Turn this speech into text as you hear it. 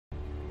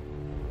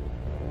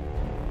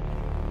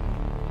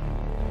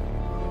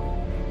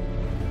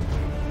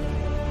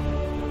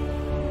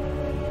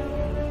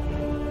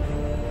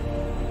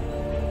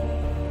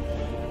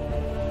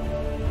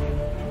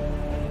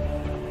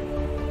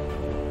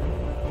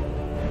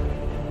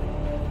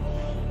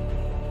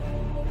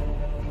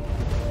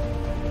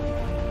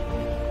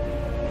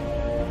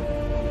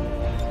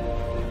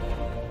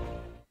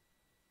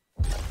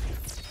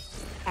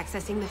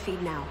Accessing the feed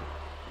now.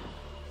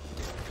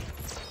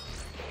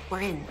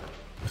 We're in.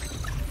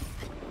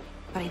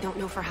 But I don't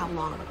know for how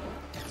long.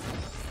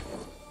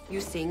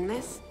 You seeing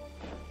this?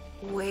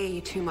 Way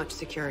too much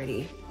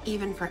security,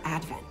 even for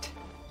Advent.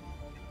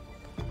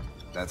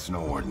 That's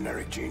no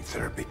ordinary gene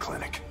therapy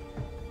clinic.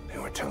 They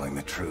were telling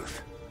the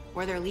truth.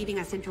 Or they're leading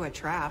us into a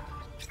trap.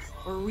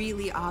 A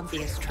really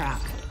obvious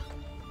trap.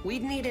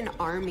 We'd need an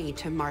army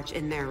to march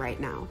in there right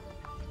now.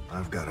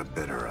 I've got a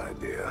better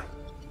idea.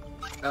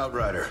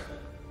 Outrider,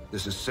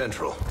 this is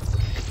Central.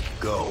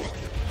 Go.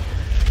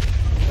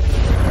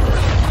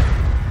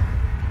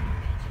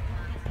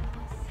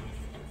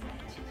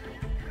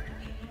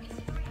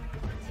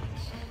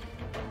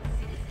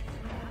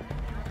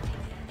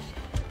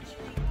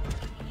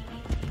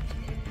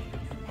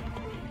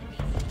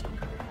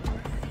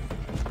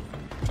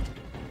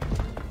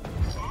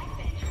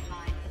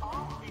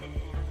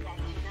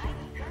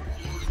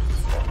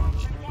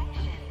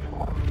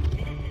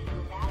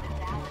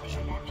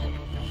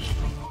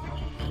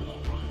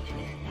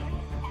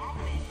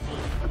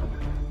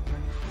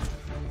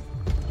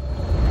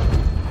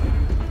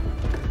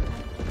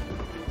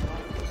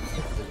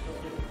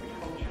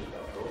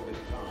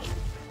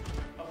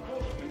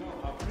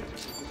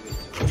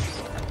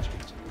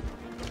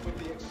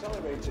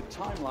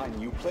 Timeline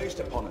you placed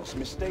upon us,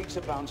 mistakes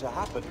are bound to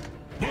happen.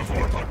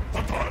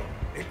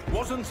 It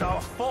wasn't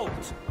our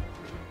fault.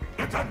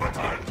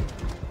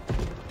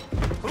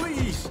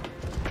 Please!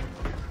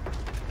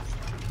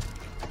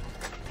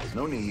 There's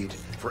no need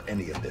for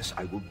any of this.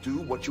 I will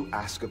do what you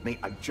ask of me.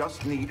 I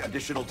just need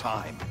additional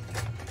time.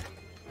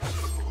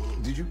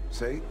 Did you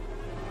say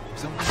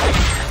something?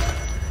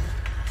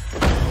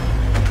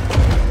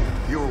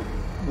 You're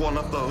one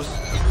of those.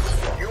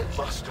 You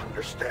must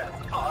understand,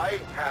 I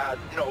had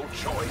no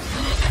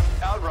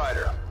choice.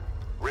 Outrider,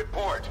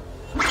 report.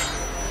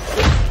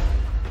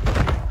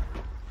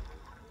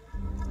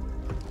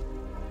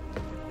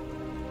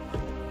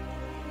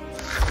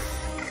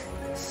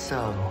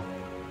 So,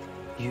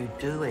 you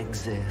do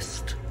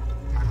exist.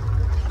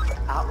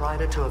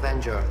 Outrider to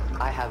Avenger,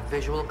 I have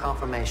visual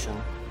confirmation.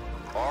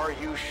 Are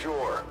you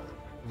sure?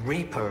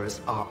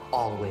 Reapers are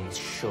always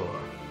sure.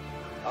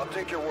 I'll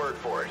take your word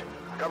for it.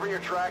 Cover your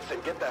tracks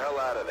and get the hell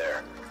out of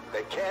there.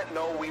 They can't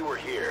know we were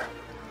here.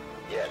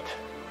 Yet.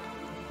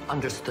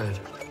 Understood.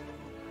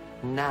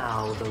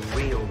 Now the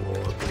real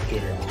war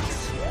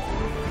begins.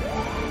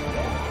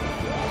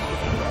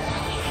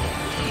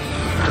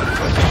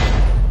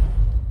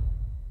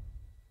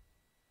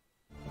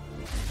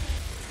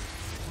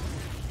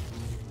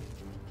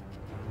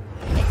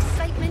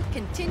 Excitement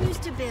continues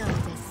to build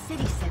as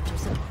city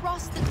centers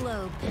across the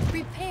globe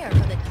prepare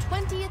for the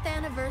 20th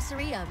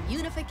anniversary of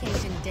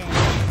Unification Day.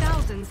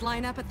 Thousands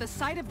line up at the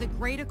site of the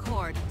Great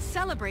Accord,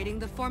 celebrating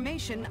the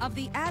formation of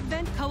the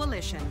Advent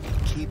Coalition.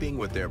 Keeping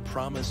with their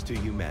promise to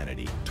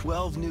humanity,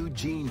 12 new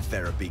gene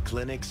therapy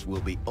clinics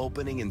will be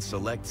opening in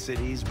select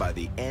cities by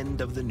the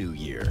end of the new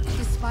year.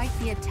 Despite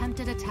the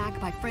attempted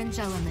attack by fringe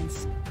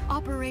elements,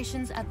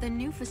 operations at the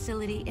new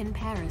facility in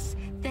Paris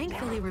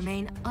thankfully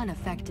remain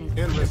unaffected.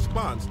 In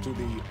response to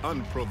the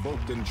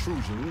unprovoked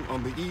intrusion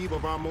on the eve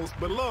of our most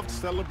beloved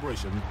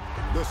celebration,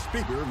 the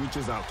speaker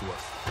reaches out to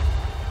us.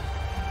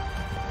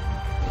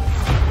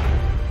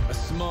 A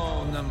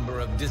small number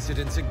of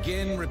dissidents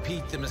again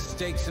repeat the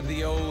mistakes of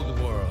the old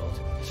world.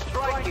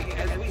 Striking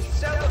as we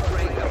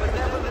celebrate a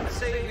benevolent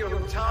savior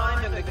who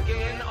time and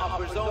again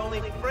offers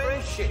only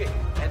friendship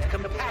and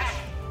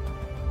compassion.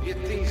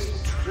 Yet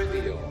these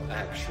trivial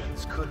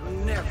actions could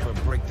never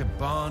break the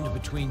bond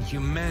between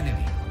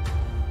humanity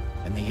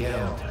and the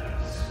Elders.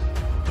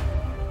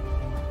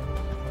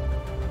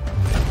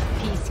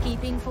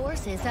 Peacekeeping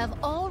forces have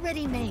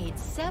already made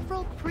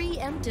several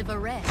preemptive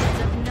arrests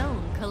of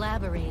known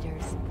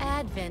collaborators.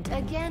 Advent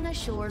again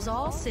assures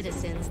all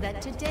citizens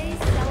that today's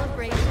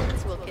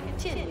celebrations will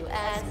continue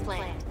as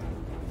planned.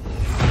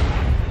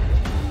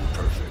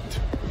 Perfect.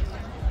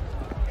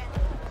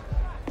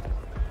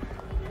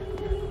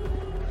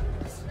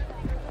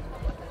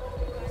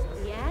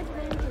 The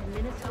Advent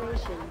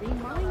administration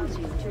reminds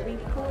you to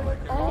report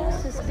all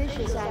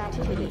suspicious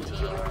activity to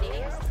your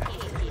nearest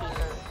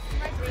peacekeeper.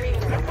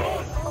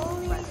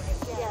 Only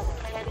together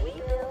can we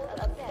build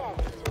a better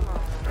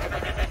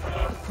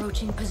tomorrow.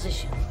 Approaching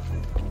position.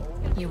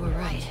 You were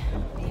right.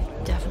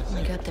 They've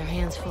definitely got their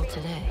hands full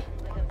today.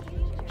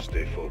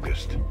 Stay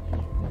focused.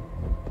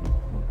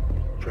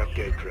 Prep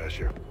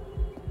Gatecrasher.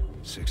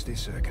 60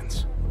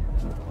 seconds.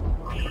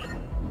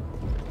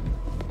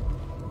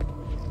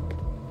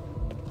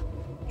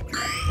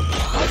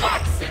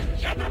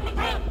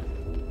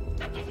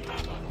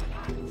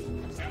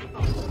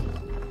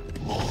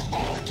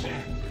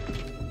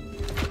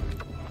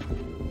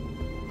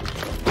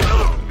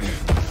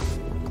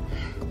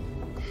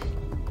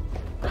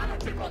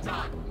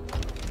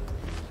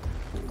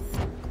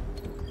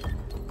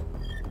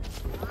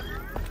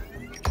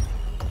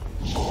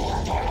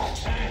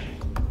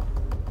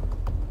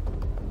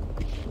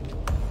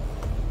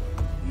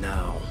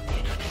 Now.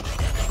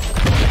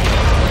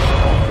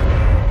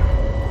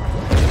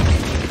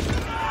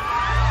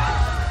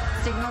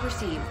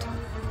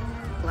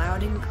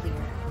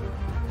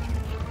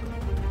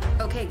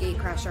 Okay,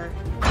 Gatecrasher.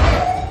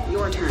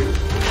 Your turn.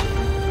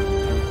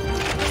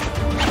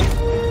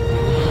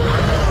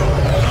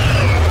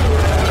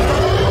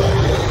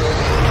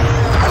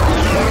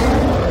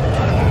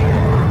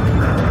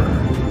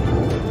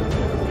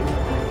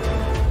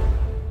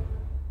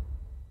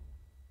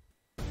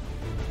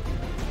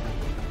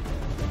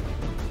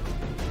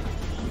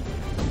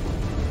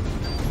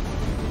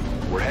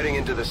 We're heading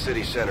into the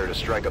city center to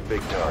strike a big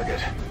target.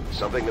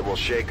 Something that will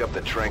shake up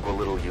the tranquil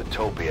little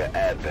utopia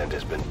Advent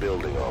has been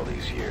building all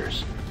these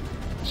years.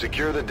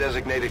 Secure the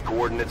designated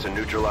coordinates and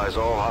neutralize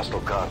all hostile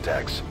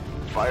contacts.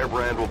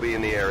 Firebrand will be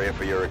in the area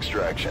for your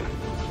extraction.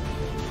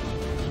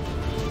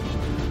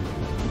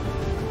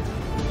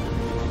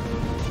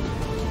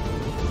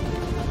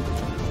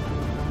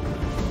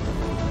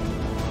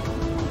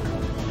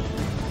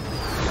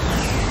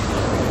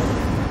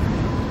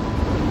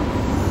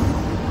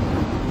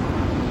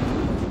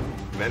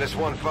 Menace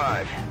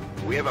 1-5.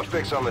 We have a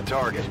fix on the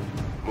target.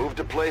 Move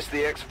to place the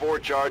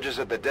X4 charges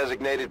at the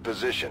designated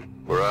position.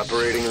 We're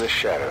operating in the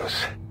shadows.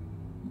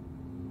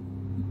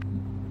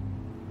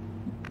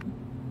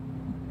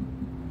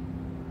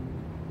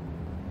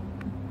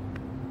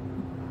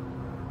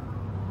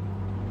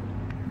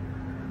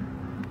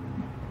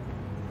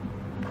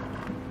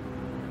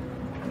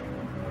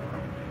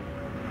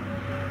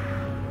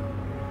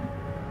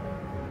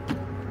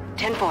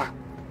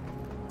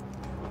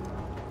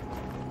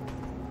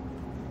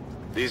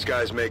 These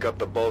guys make up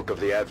the bulk of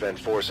the Advent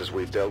forces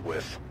we've dealt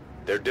with.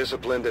 They're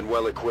disciplined and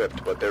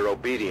well-equipped, but their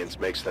obedience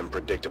makes them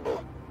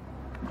predictable.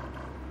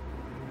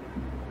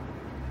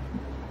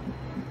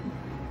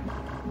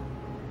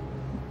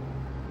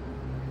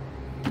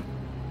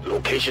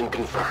 Location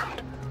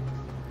confirmed.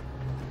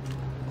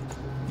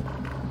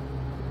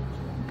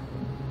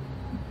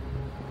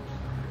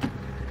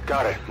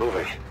 Got it.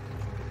 Moving.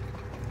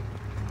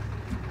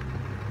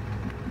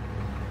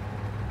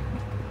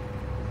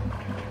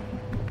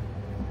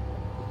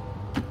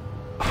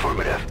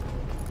 Affirmative.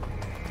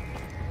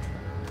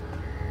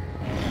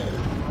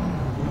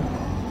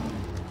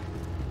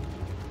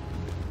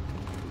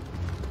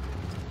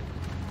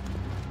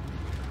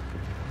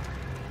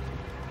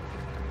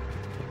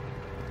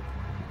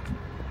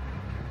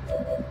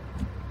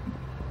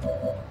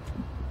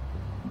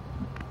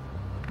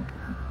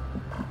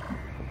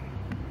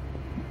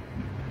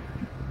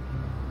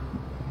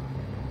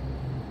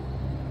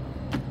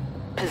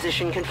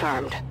 Position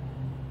confirmed.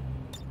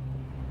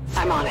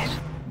 I'm on it.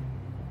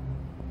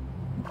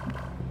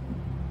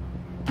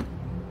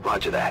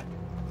 Roger that.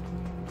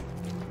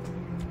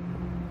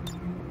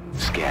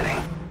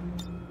 Scanning.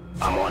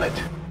 I'm on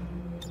it.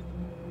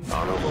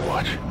 On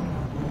Overwatch.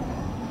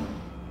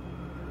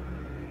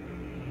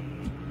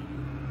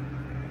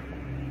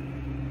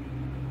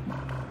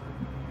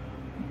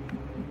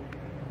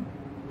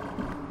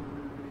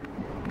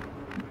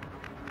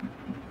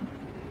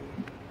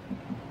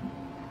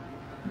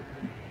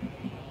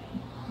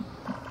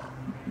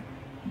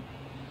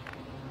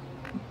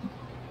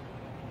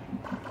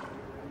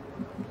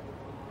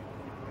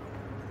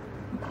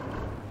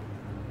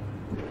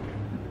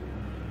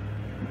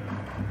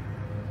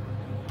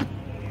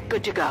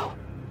 Good to go.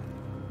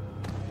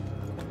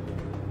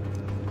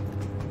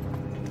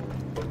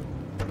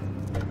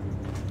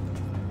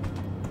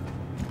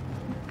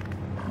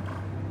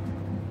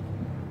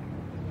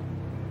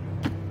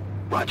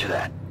 Roger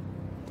that.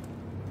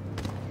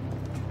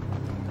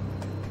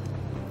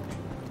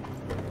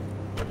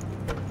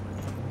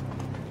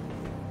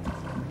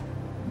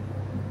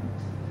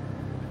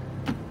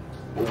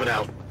 Moving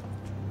out.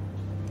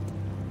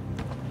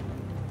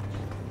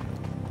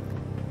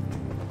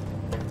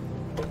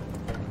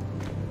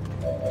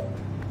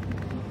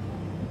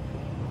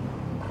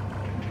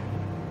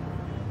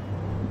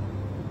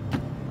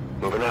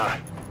 Moving out.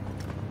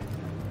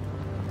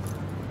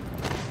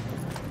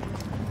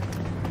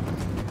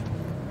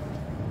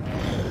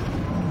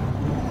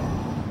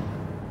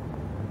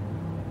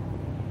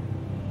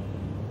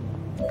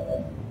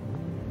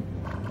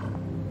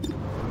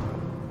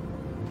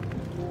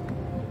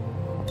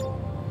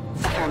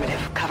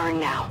 Affirmative. Covering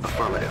now.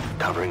 Affirmative.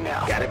 Covering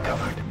now. Got it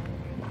covered.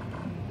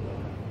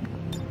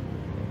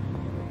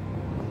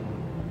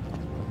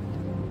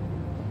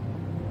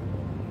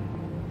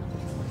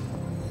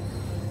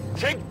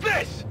 Take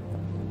this!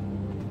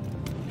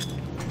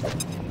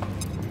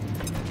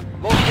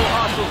 Multiple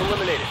hostiles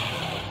eliminated.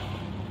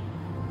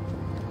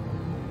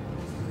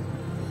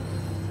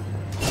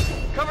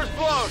 Cover's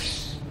blown.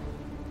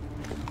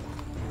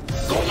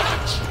 Go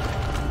nuts!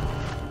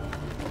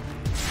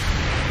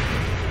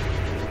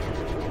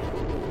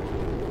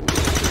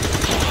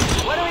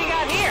 What do we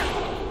got here?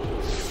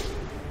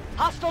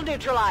 Hostile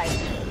neutralized.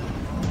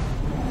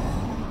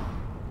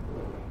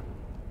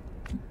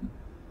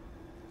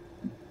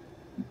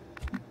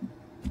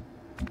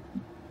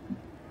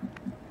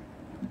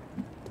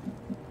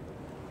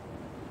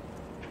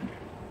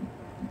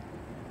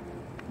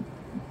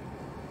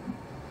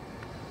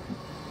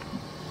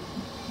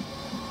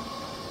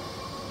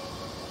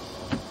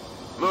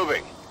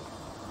 Moving.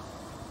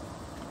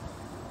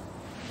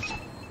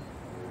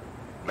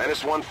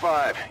 Menace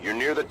 1-5, you're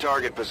near the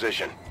target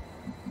position.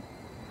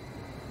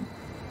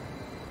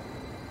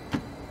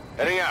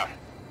 Heading out.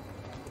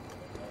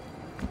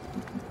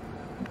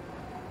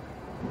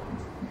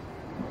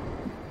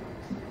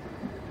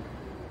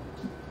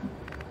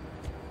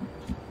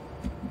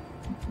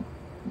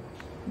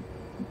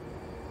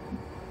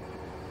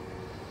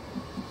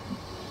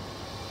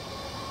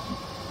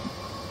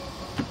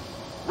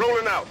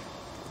 Rolling out.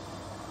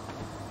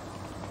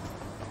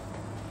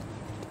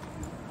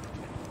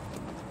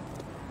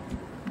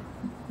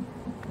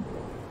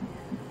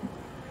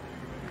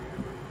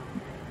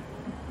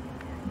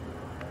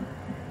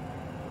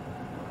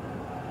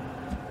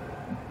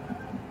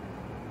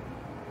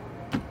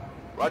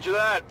 Roger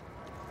that.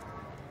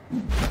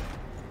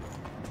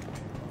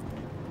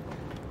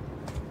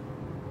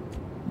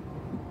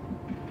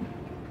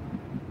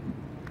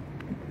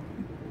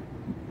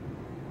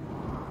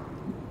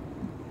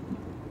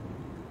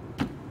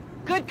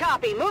 Good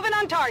copy. Moving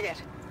on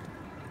target.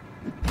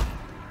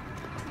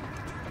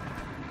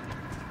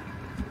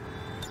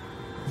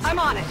 I'm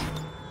on it.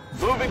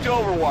 Moving to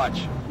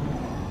Overwatch.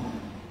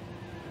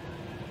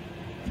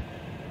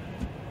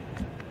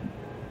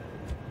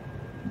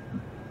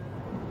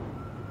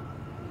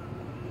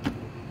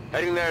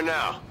 Heading there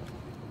now.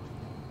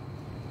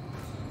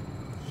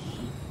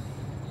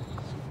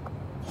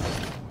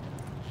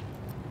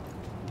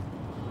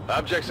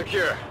 Object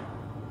secure.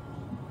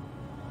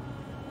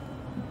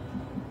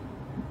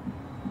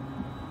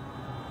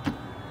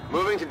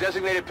 Moving to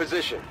designated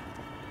position.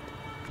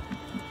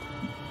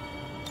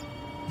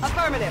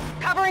 Affirmative.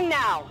 Covering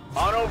now.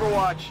 On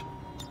Overwatch.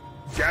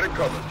 Got it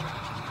covered.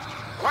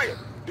 Quiet!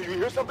 Do you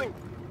hear something?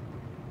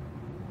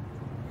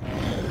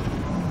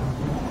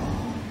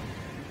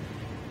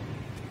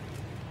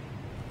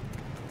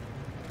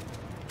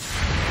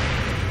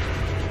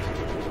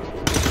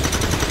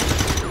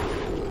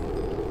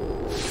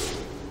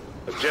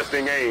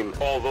 Adjusting aim.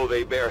 Although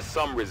they bear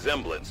some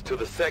resemblance to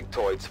the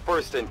sectoids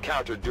first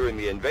encountered during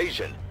the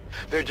invasion,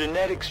 their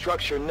genetic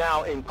structure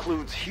now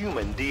includes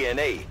human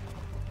DNA.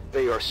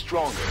 They are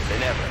stronger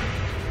than ever,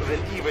 with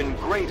an even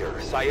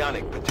greater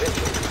psionic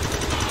potential.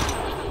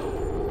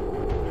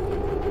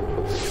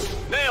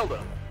 Nailed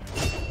them!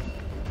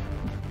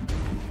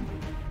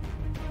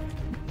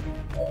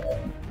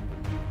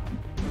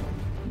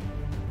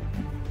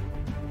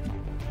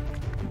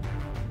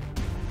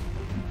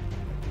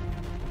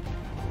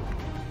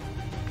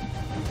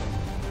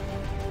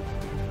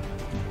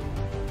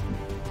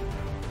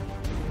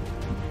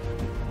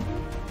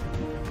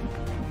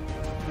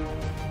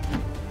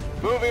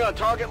 Moving on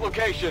target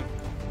location.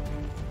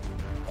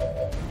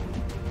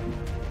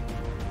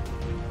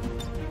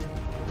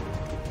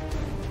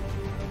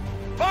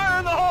 Fire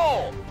in the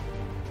hole!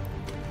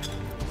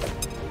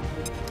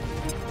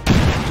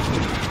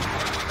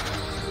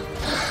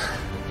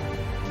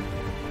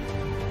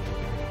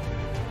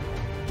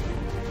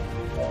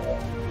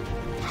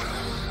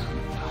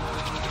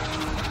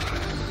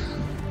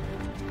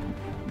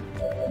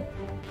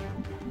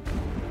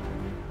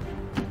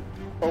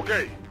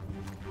 Okay.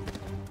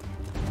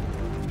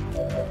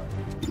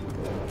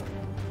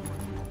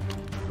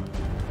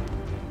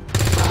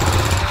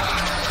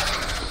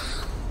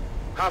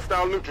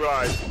 Hostile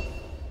neutralized.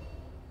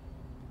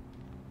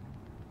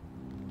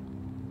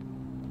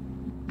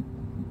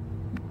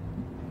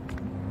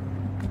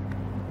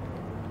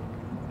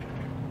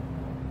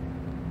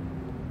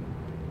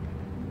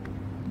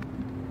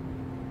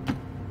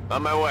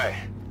 On my way.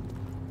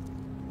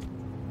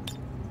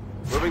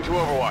 Moving to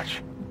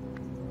Overwatch.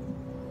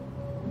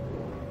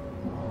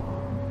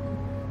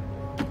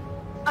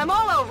 I'm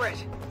all over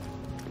it.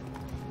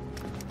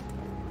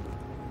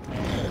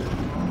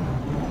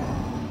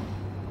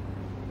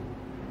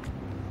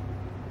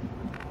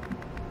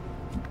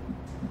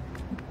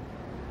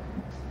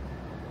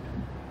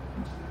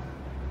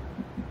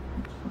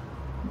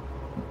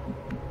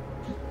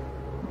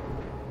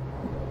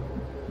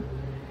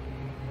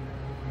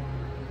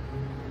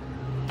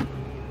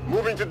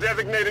 Moving to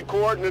designated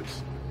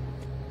coordinates.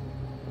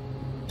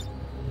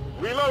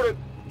 Reloaded.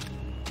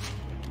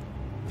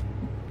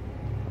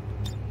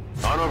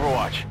 On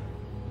Overwatch.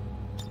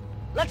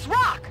 Let's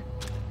rock!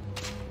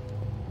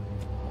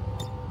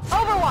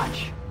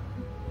 Overwatch!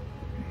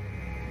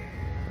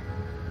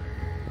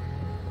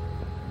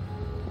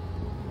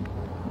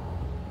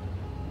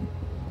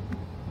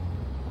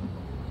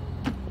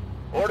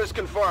 Orders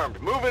confirmed.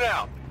 Moving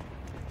out.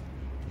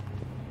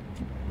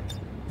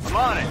 I'm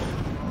on it.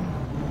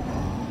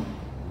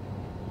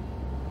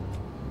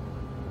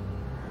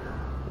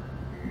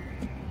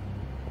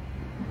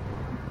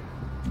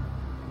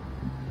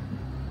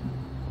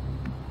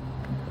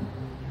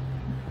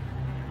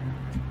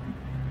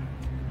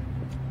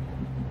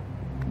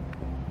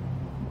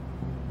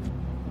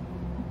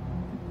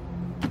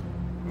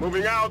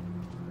 Moving out.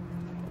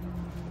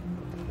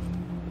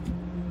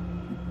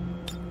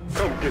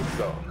 Come get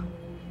some.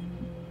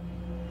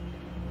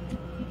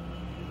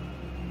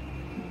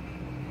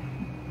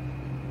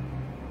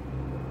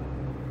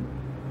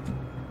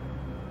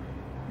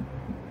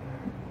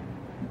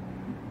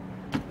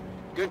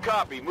 Good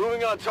copy.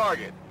 Moving on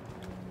target.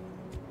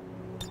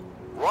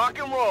 Rock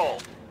and roll.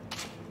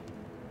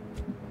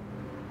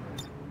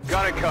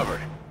 Got it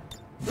covered.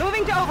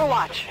 Moving to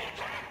Overwatch.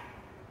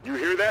 You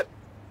hear that?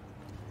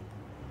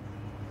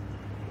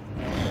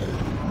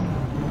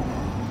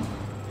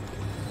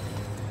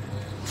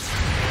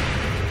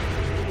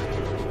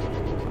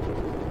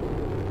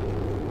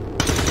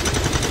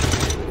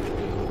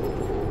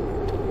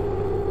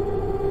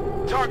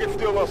 Target's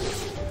still open.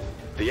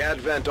 The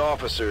Advent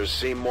officers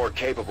seem more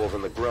capable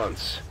than the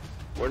grunts.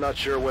 We're not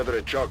sure whether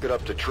to chalk it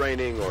up to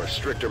training or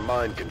stricter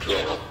mind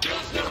control.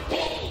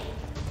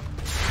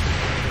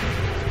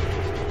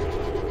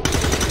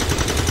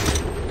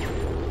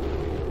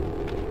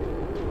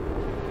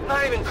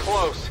 Not even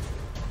close.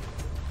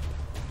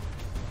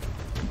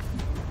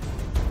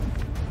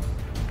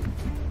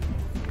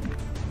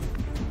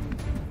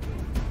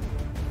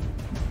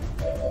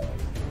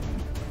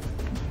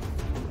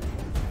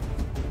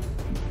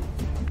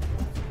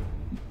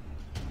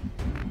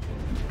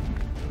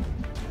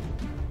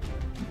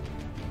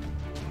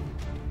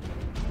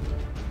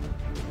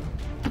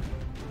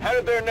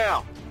 Headed there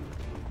now.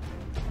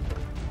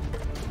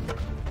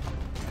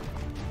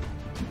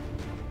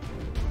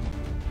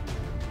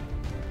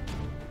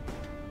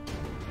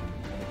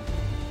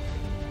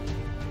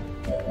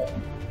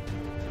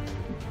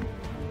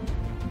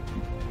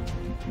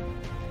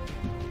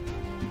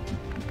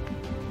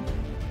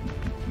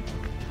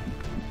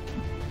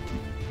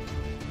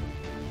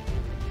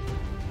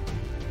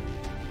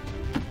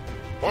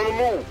 On the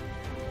move.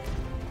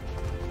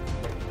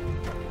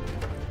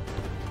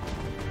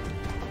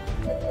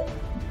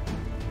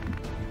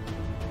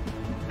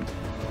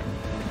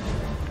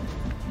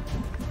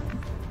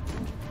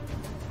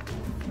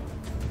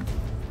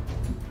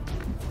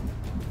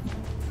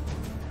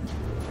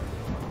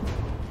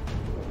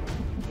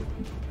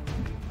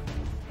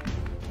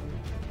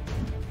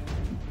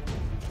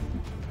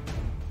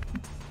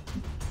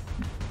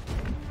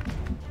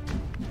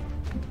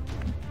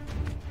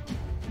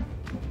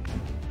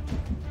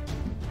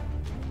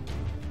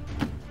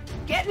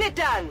 Getting it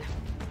done.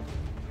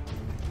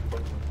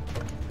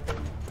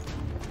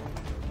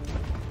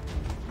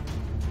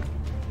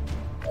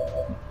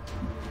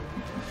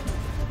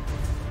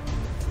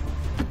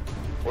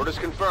 Orders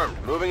confirmed.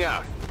 Moving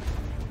out.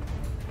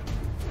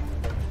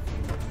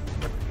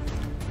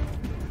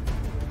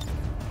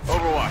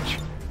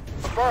 Overwatch.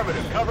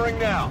 Affirmative. Covering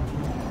now.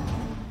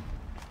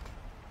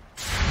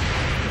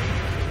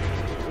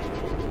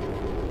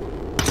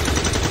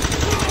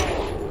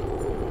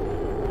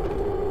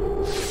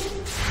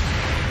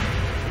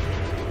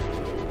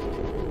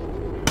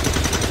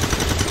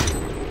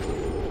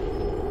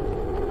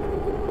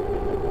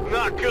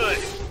 Not good.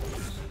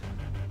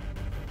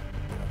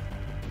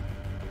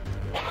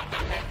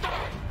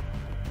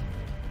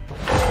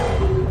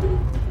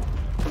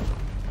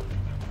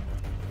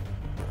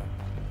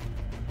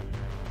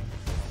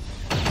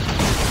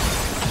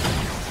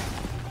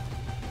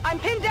 I'm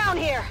pinned down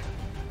here.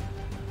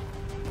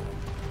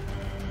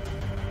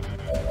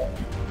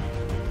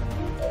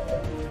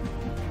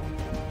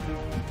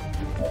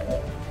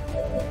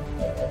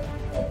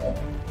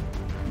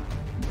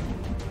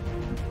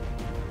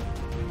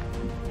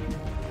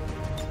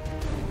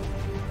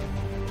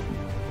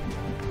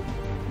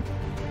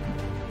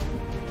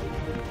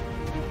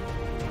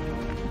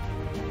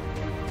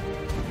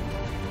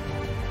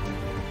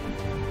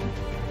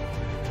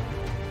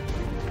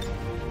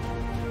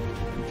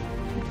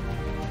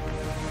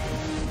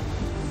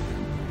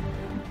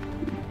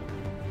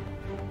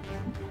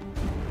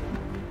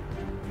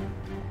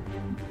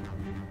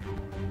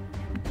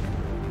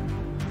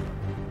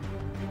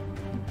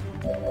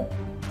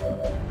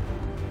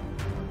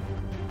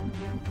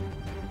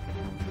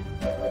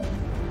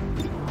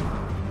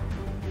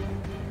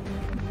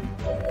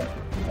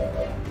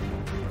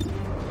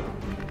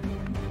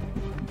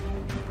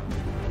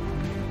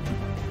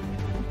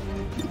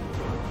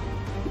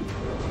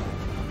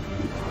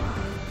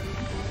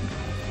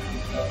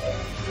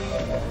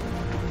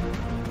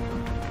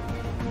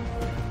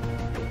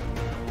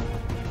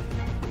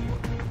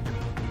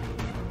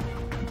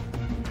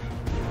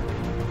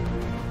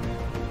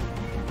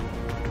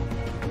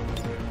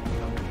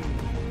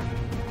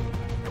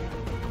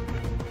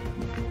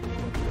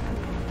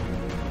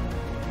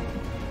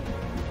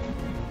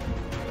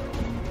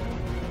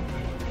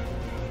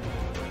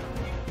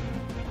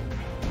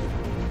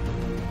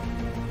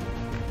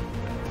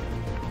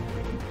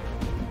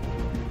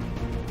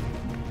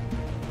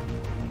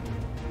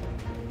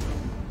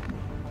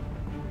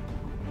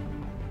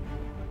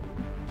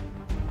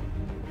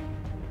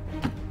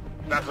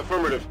 That's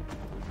affirmative.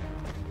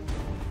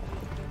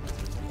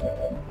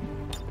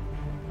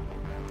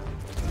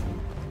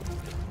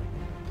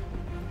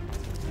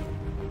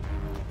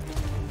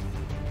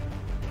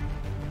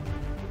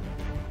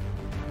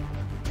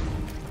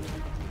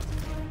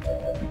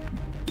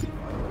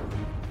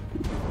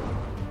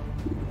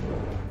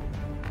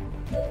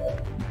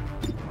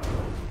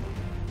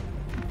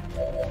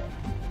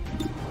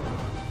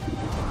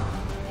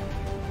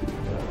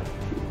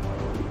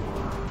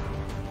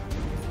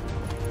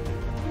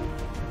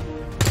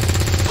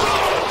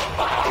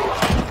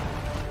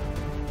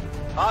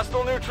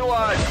 Hostile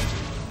neutralized.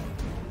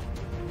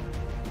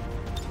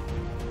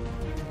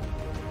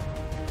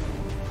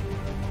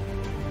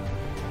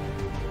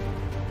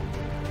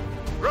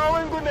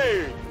 Throwing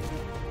grenade.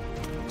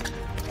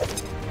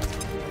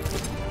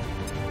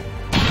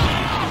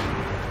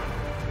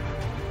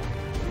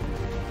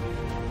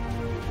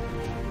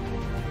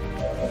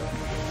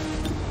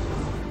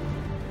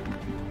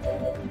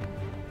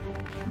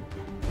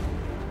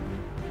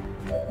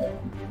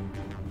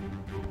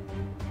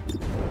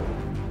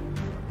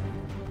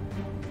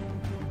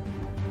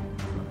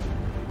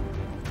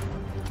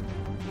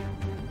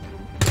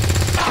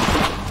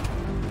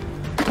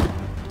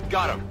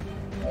 Got him.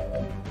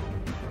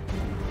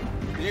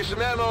 Can use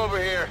some ammo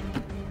over here.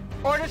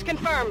 Orders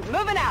confirmed.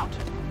 Moving out.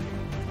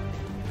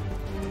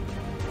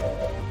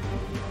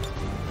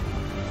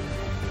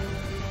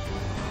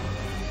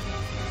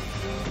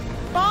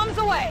 Bombs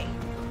away.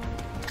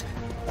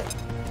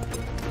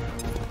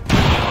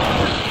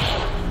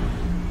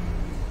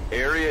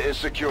 Area is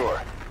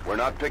secure. We're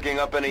not picking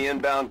up any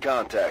inbound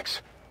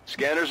contacts.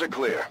 Scanners are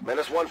clear.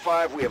 Menace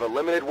 1-5, we have a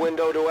limited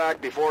window to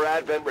act before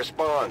Advent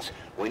responds.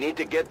 We need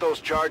to get those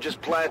charges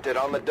planted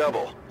on the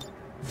double.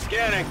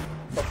 Scanning.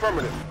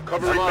 Affirmative.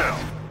 Covering now.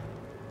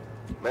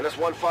 Menace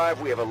 1-5,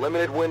 we have a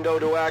limited window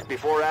to act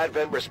before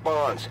Advent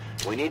responds.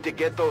 We need to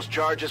get those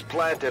charges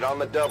planted on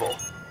the double.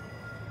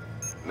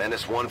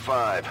 Menace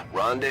 1-5,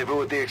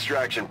 rendezvous at the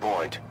extraction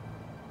point.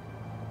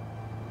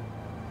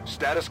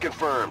 Status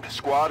confirmed.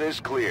 Squad is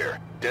clear.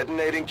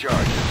 Detonating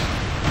charges.